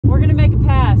make a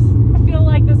pass. I feel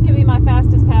like this could be my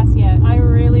fastest pass yet. I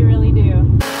really, really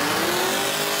do.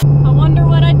 I wonder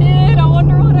what I did. I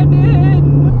wonder what I did.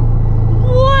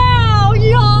 Wow,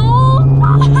 y'all!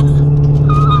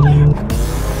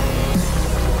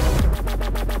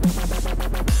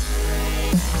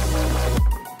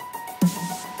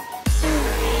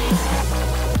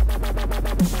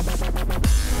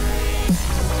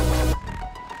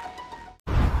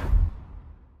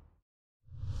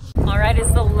 Alright,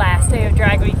 it's the last day of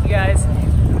drag week, you guys.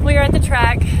 We are at the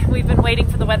track. We've been waiting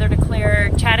for the weather to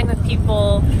clear, chatting with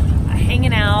people,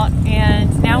 hanging out,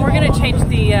 and now we're going to change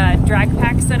the drag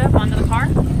pack setup onto the car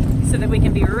so that we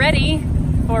can be ready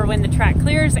for when the track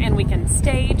clears and we can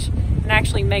stage and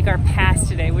actually make our pass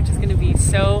today, which is going to be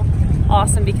so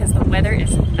awesome because the weather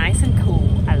is nice and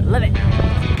cool. I love it.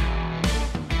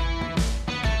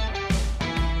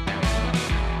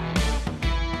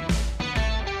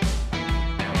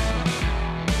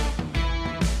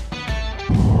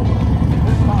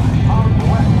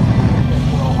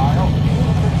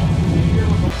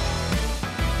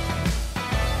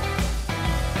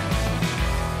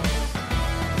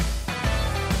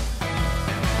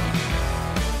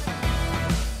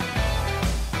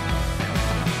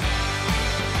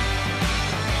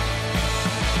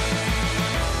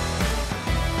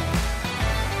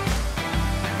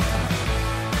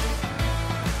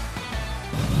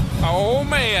 Oh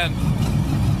man,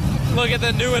 look at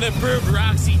the new and improved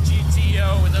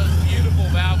RoxyGTO with those beautiful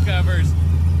valve covers,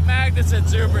 Magnuson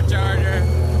supercharger.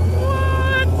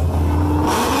 What?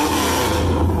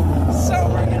 So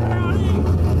freaking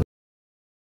rowdy.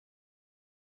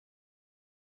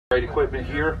 Great equipment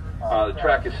here. The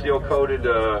track is steel coated,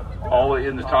 all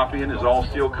in the top end is all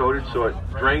steel coated, so it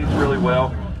drains really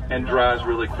well and dries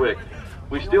really quick.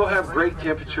 We still have great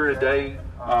temperature today.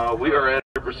 We are at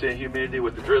 100% humidity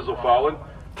with the drizzle falling.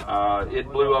 It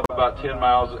blew up about 10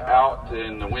 miles out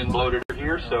and the wind blowed it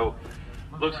here, so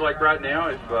looks like right now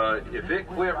if it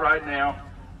quit right now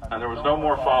and there was no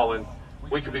more falling,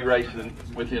 we could be racing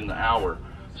within the hour.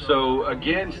 So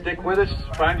again, stick with us,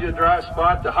 find you a dry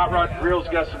spot. The Hot Rod Grill's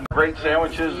got some great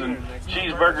sandwiches and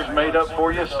cheeseburgers made up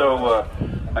for you. So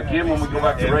again, when we go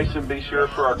back to racing, be sure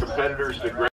for our competitors to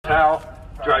grab a towel,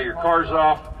 dry your cars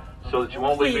off, so that you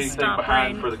won't leave anything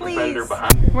behind for the competitor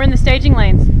behind. We're in the staging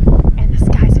lanes, and the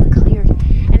skies have cleared,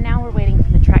 and now we're waiting for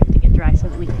the track to get dry so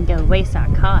that we can go race our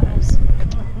cars.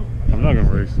 I'm not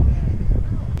gonna race.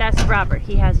 That's Robert.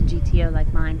 He has a GTO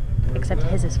like mine, except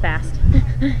his is fast.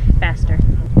 Faster.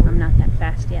 I'm not that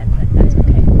fast yet, but that's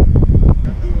okay.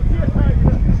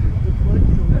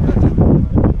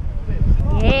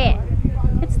 Yeah!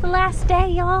 It's the last day,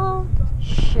 y'all!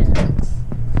 Shucks.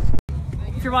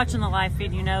 If you're watching the live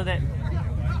feed, you know that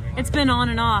it's been on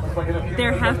and off.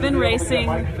 There have been racing,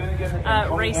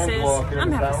 races.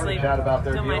 I'm half asleep,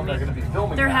 don't mind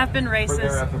me. There have been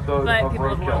races, but people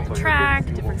have rolled the track,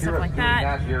 different stuff like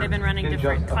that. They've been running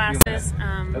different classes.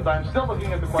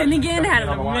 Finnegan had an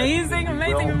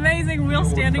amazing wheel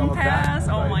standing pass.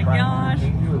 Oh my gosh.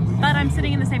 But I'm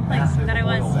sitting in the same place that I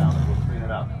was. I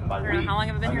don't know how long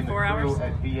have I been here, 4 hours?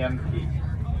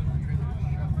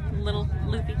 Little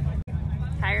loopy.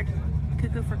 Tired.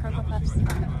 Cuckoo for Cocoa Puffs.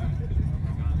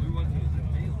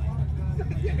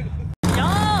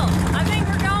 Y'all, I think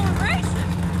we're going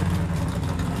racing.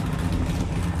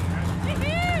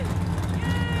 Yay!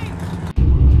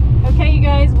 Okay, you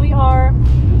guys, we are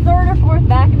third or fourth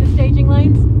back in the staging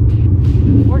lanes.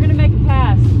 We're gonna make a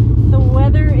pass. The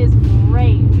weather is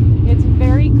great. It's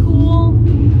very cool.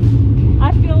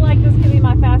 I feel like this could be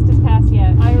my fastest pass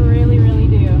yet. I really, really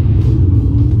do.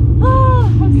 Oh,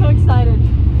 I'm so excited.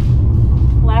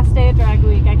 Last day of drag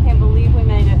week. I can't believe we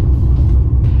made it.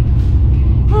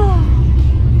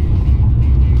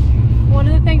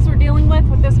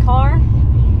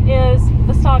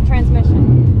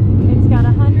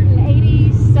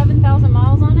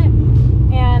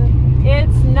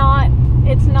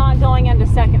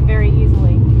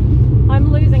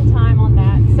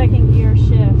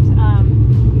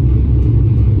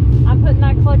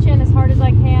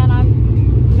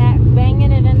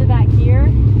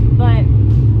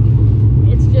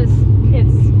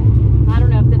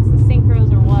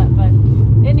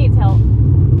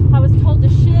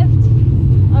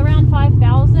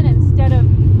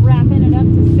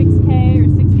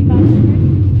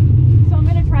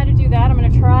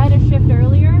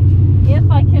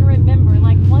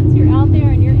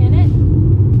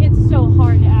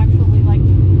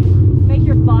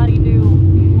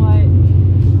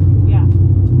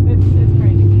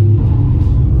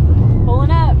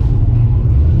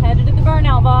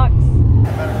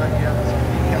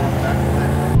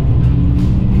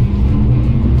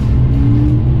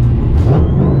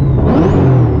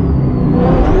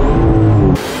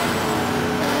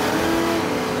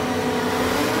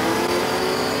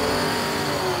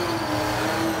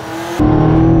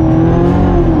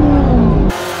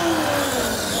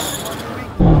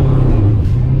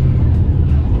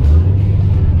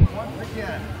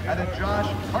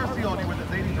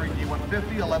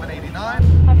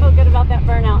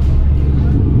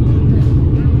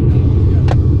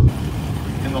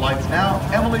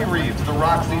 now, Emily Reeves, the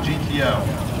Roxy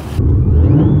GTO.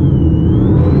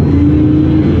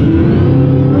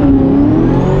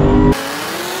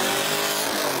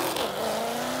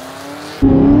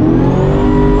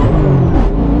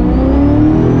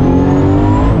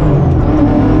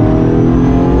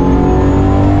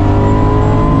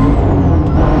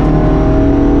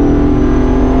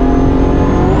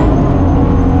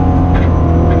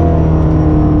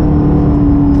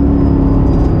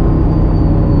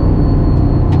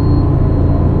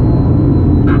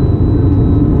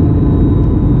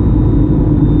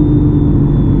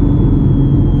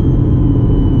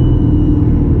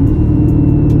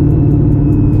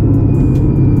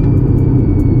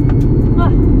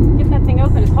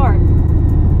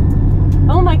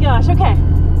 Okay,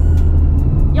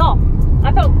 y'all,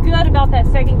 I felt good about that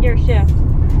second gear shift.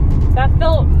 That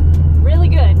felt really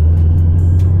good.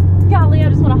 Golly, I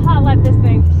just want to hot lap this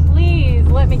thing. Please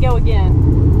let me go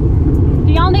again.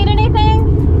 Do y'all need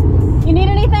anything? You need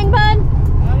anything, bud? I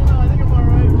don't know, I think I'm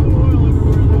alright. A little oil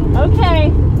everywhere though. Okay.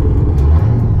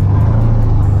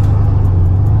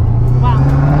 Wow,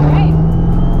 great.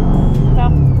 So,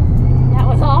 that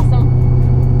was awesome.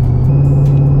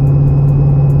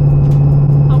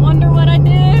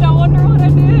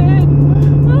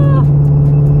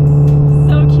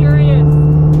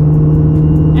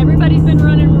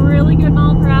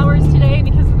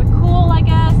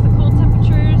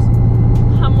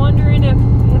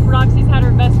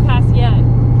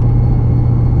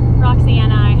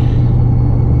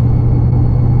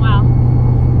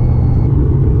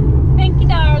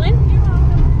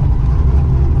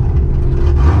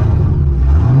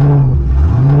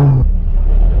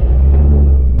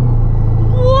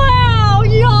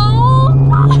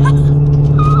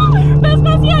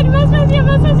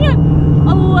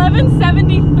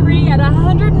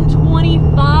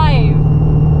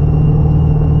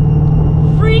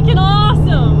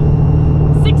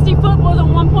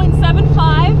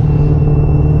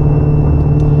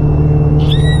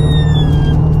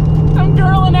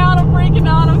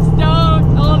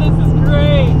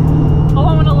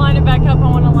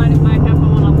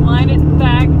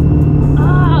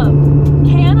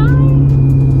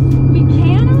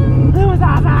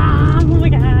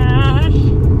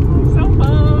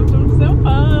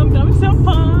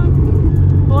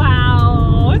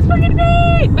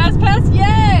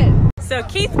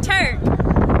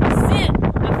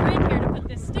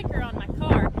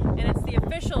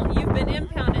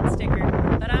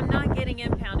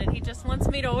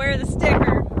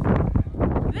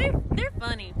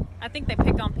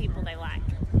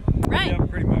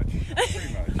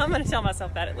 I'm gonna tell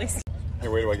myself that at least. Hey,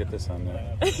 wait till I get this on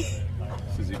there. This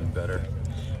is even better.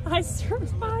 I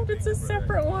survived. It's a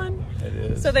separate one. It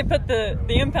is. So they put the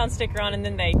impound sticker on, and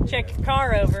then they check your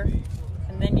car over,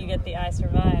 and then you get the I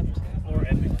survived. Or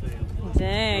epic fail.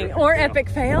 Dang. Or epic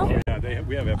fail? Yeah,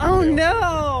 we have epic fail. Oh fail.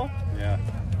 No. Yeah.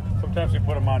 Sometimes we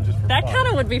put them on just for that fun. kind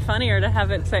of would be funnier to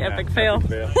have it say epic fail.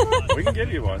 We can get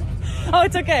you one. Oh,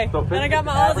 it's okay. So and I got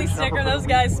my Aussie sticker. Those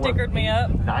guys stickered me up.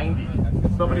 90.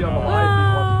 Somebody on the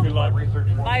line Good luck.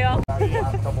 research. Bye, y'all. The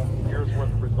last couple years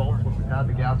worth of results when we had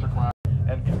the gasser class,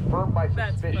 and confirmed by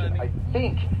suspicion, I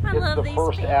think it's the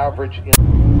first average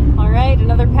in. All right,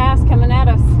 another pass coming at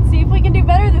us. Let's see if we can do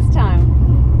better this time.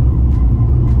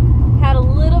 Had a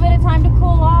little bit of time to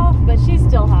cool off, but she's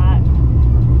still hot.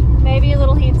 Maybe a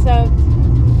little heat soaked.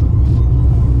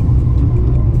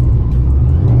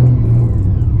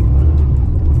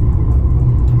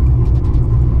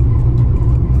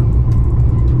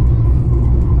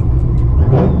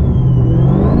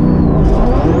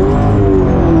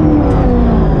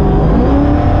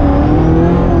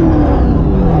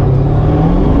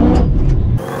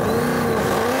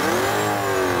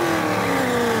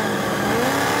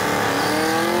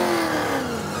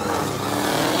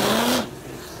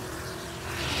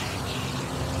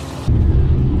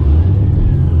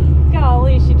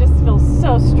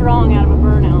 Strong out of a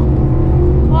burnout.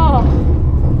 Oh,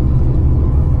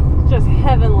 just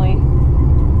heavenly.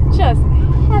 Just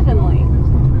heavenly.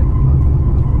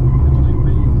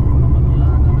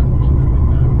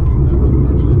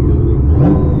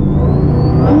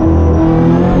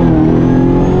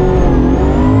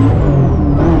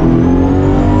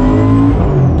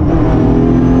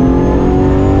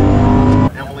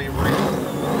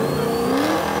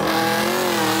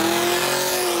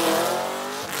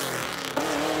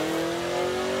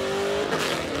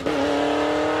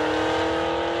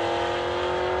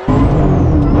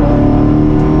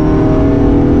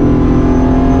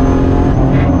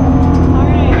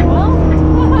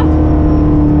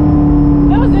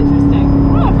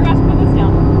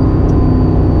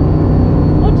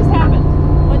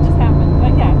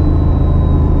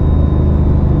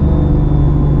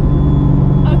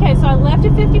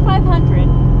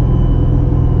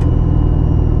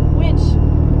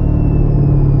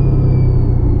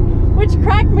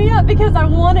 because I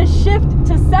want to shift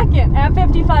to second at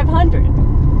 5,500.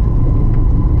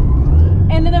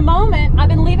 And in the moment, I've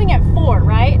been leaving at 4,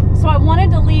 right? So I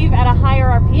wanted to leave at a higher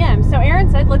RPM. So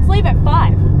Aaron said, let's leave at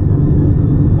 5.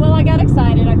 Well, I got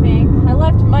excited, I think. I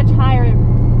left much higher.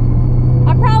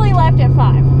 I probably left at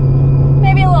 5,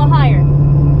 maybe a little higher.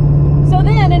 So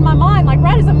then in my mind, like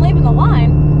right as I'm leaving the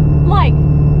line, I'm like,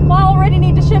 well, I already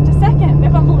need to shift to second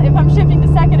if I'm shifting to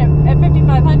second at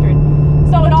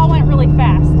 5,500. So it all went really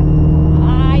fast.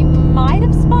 I might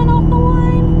have spun off the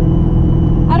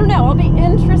line. I don't know. I'll be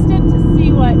interested to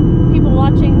see what people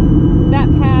watching that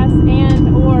pass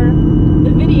and or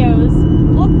the videos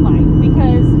look like,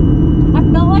 because I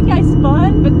felt like I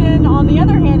spun, but then on the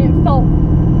other hand, it felt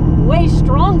way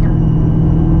stronger,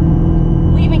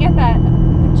 leaving at that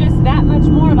just that much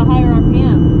more of a higher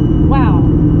RPM. Wow,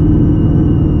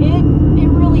 it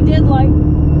really did like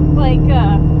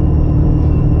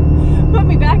put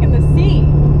me back in the seat.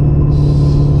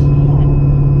 Shit.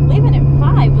 Leaving at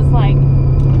 5 was like,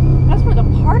 that's where the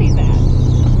party's at.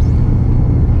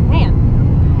 Man,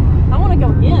 I want to go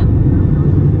again.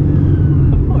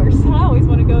 Of course, I always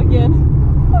want to go again.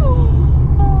 Oh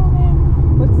man,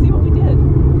 let's see what we did.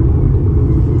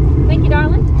 Thank you,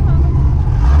 darling.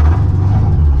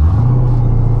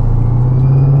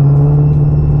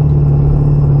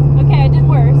 Okay, I did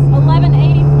worse.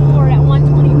 1184 at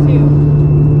 122.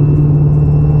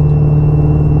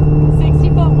 60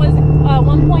 foot was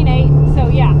 1.8, so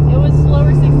yeah, it was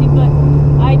slower 60 foot.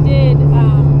 I did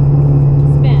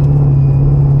spin.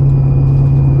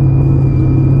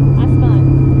 I spun.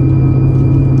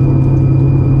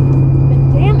 But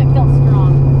damn, it felt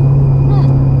strong.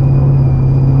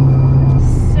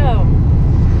 So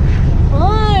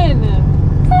fun.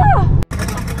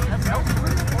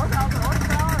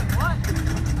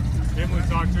 Emily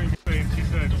talked to him and she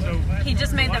said, so He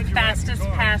just made the fastest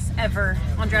pass ever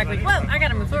on drag week. Whoa, I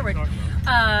gotta move forward.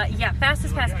 Yeah,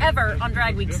 fastest pass ever on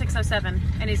drag week, 6:07,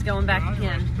 and he's going back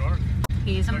again.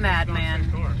 He's a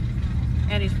madman,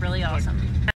 and he's really awesome.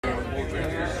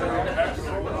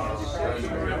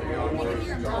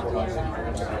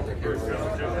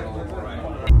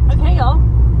 Okay, y'all,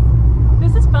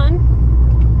 this is fun.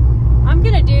 I'm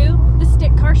gonna do the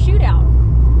stick car shootout.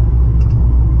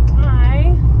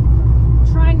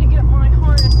 Trying to get my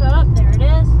harness up. There it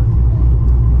is.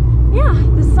 Yeah,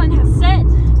 the sun has set.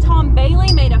 Tom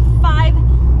Bailey made a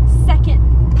 5-second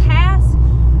pass,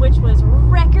 which was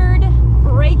record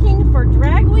breaking for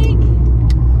drag week.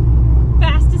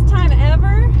 Fastest time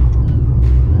ever.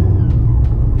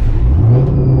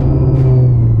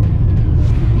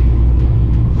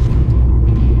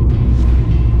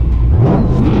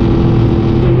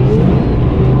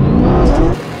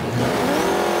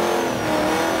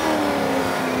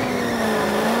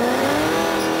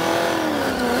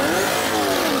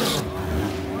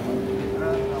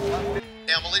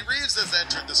 Reeves has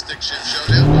entered the stick shift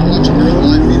showdown. We're watching her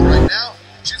live feed right now.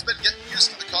 She's been getting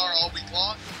used to the car all week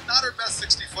long. Not her best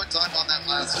 60-foot time on that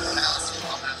last pass,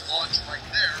 on that launch right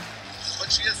there,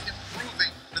 but she is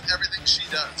improving with everything she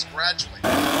does gradually.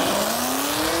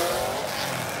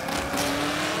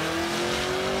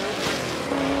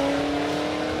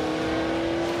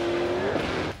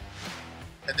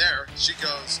 And there she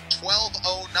goes,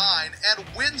 12:09, and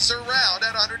wins her round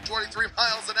at 123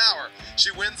 miles an hour. She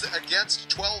wins against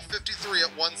 12:53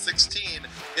 at 116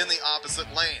 in the opposite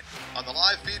lane. On the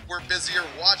live feed, we're busier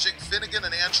watching Finnegan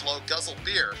and Angelo guzzle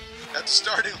beer at the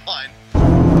starting line.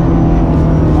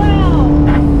 Wow!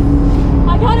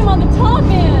 I got him on the top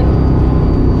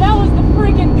end. That was the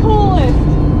freaking coolest.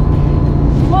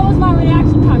 What was my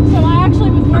reaction time? So I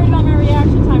actually was worried about my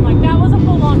reaction time. Like, that was a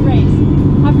full-on race.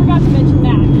 I forgot to mention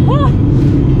that.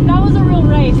 That was a real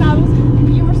race.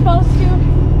 You were supposed to,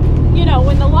 you know,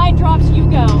 when the light drops, you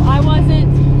go. I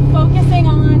wasn't focusing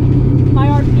on my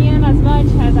RPM as much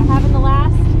as I have in the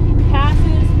last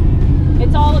passes.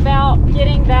 It's all about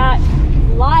getting that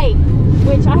light,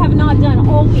 which I have not done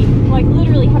all week. Like,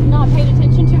 literally have not paid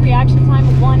attention to reaction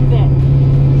time one bit.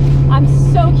 I'm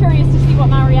so curious to see what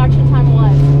my reaction time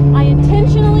was. I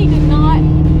intentionally did not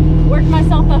work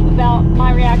myself up about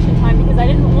my reaction time because I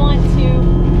didn't want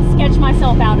to sketch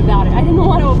myself out about it. I didn't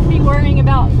want to be worrying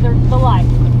about the light,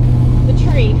 the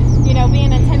tree, you know,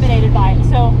 being intimidated by it.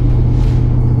 So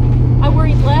I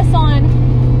worried less on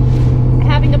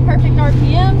having the perfect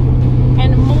RPM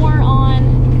and more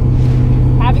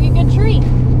on having a good tree.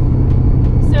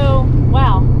 So,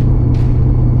 wow.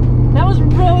 That was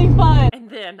really fun. And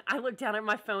then I looked down at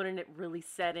my phone and it really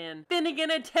set in. Finnegan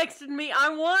had texted me, I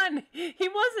won. He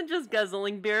wasn't just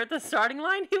guzzling beer at the starting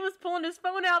line. He was pulling his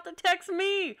phone out to text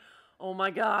me. Oh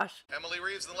my gosh. Emily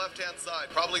Reeves on the left-hand side,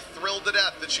 probably thrilled to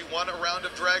death that she won a round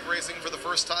of drag racing for the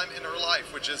first time in her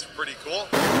life, which is pretty cool.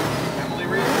 Emily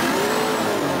Reeves.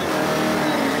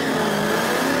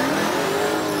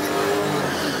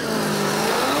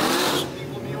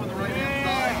 Equal on the right-hand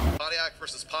side. Pontiac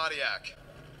versus Pontiac.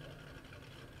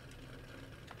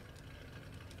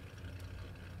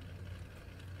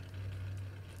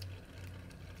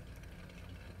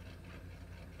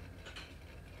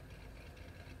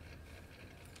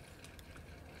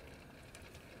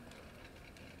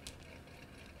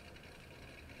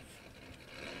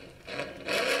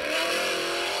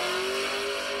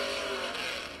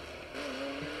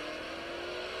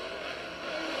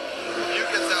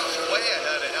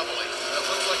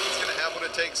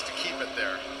 Takes to keep it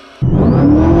there.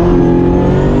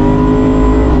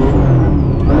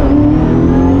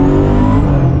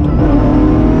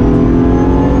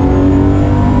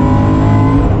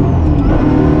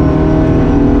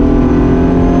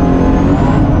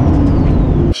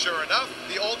 Sure enough,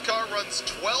 the old car runs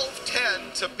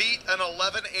 12:10 to beat an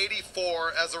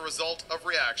 11:84 as a result of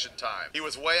reaction time. He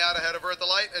was way out ahead of her at the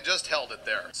light and just held it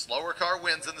there. Slower car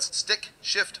wins in the stick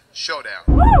shift showdown.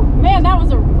 Woo! Man, that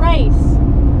was a race.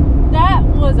 That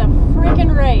was a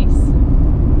freaking race.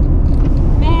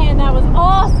 Man, that was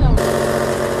awesome.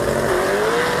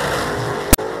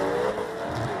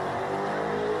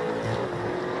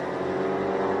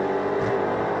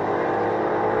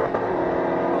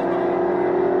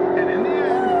 And in the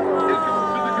end, it goes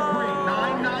to the Capri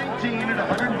 919 and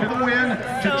 100 for the win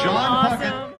to John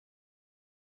Puckett.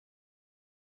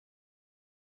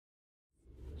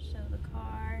 Show the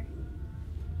car.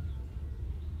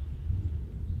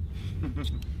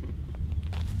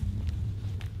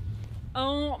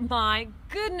 Oh my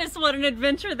goodness, what an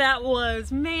adventure that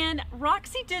was. Man,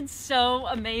 Roxy did so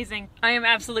amazing. I am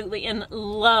absolutely in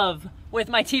love with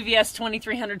my TVS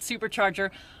 2300 Supercharger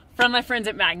from my friends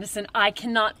at Magnuson. I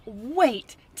cannot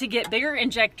wait to get bigger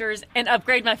injectors and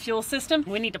upgrade my fuel system.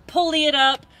 We need to pulley it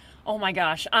up. Oh my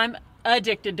gosh, I'm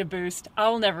addicted to Boost.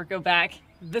 I'll never go back.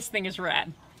 This thing is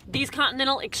rad. These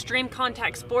Continental Extreme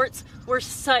Contact Sports were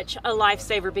such a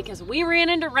lifesaver because we ran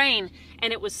into rain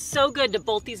and it was so good to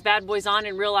bolt these bad boys on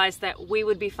and realize that we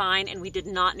would be fine and we did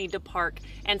not need to park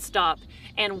and stop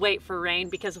and wait for rain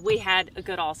because we had a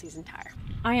good all-season tire.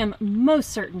 I am most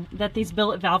certain that these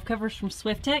billet valve covers from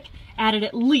SwiftTech added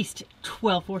at least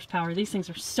 12 horsepower. These things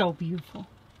are so beautiful.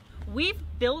 We've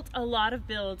built a lot of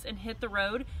builds and hit the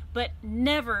road, but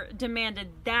never demanded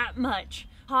that much.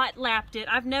 Hot lapped it.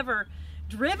 I've never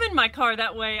driven my car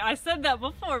that way. I said that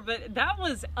before, but that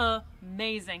was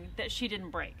amazing that she didn't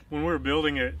break. When we were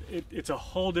building it, it's a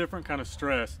whole different kind of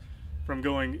stress from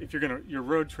going, if you're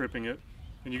road tripping it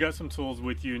and you got some tools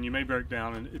with you and you may break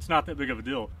down and it's not that big of a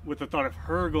deal. With the thought of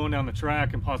her going down the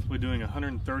track and possibly doing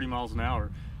 130 miles an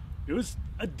hour, it was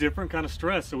a different kind of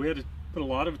stress. So we had to put a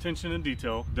lot of attention in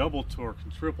detail, double torque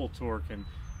and triple torque and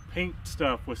paint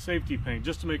stuff with safety paint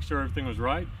just to make sure everything was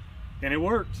right. And it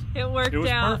worked. It worked out. It was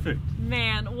perfect.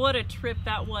 Man, what a trip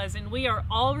that was. And we are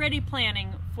already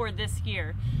planning for this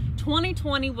year.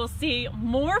 2020 will see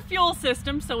more fuel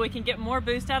systems so we can get more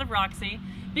boost out of Roxy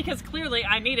because clearly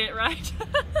I need it, right?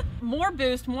 More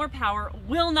boost, more power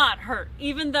will not hurt,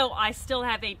 even though I still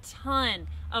have a ton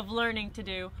of learning to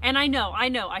do. And I know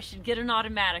I should get an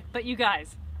automatic, but you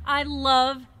guys, I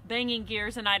love banging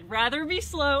gears and I'd rather be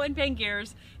slow and bang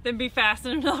gears than be fast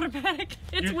in an automatic.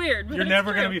 It's weird, but you're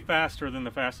never going to be faster than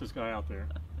the fastest guy out there.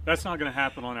 That's not going to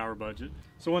happen on our budget.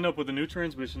 So we'll end up with a new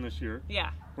transmission this year.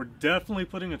 Yeah. We're definitely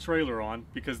putting a trailer on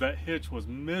because that hitch was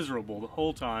miserable the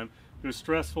whole time. It was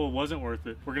stressful, it wasn't worth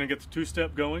it. We're going to get the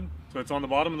two-step going. So it's on the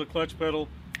bottom of the clutch pedal.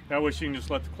 That way she can just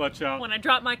let the clutch out. When I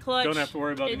drop my clutch, don't have to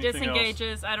worry about anything else. It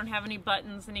disengages. I don't have any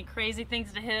buttons, any crazy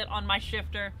things to hit on my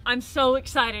shifter. I'm so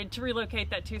excited to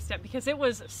relocate that two-step because it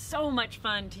was so much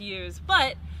fun to use.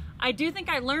 But I do think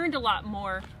I learned a lot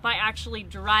more by actually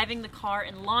driving the car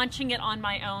and launching it on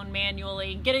my own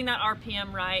manually, getting that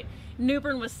RPM right.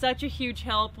 Newbern was such a huge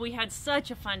help. We had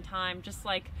such a fun time, just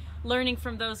like learning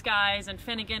from those guys, and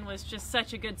Finnegan was just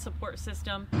such a good support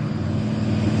system.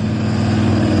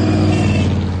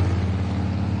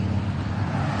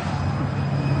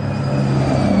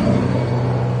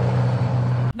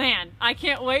 Man, I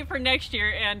can't wait for next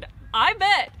year, and I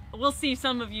bet we'll see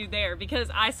some of you there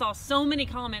because I saw so many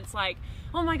comments like,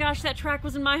 oh my gosh, that track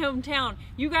was in my hometown.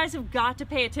 You guys have got to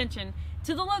pay attention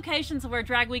to the locations where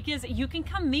Drag Week is. You can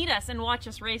come meet us and watch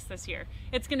us race this year.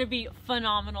 It's gonna be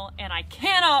phenomenal and I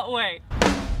cannot wait.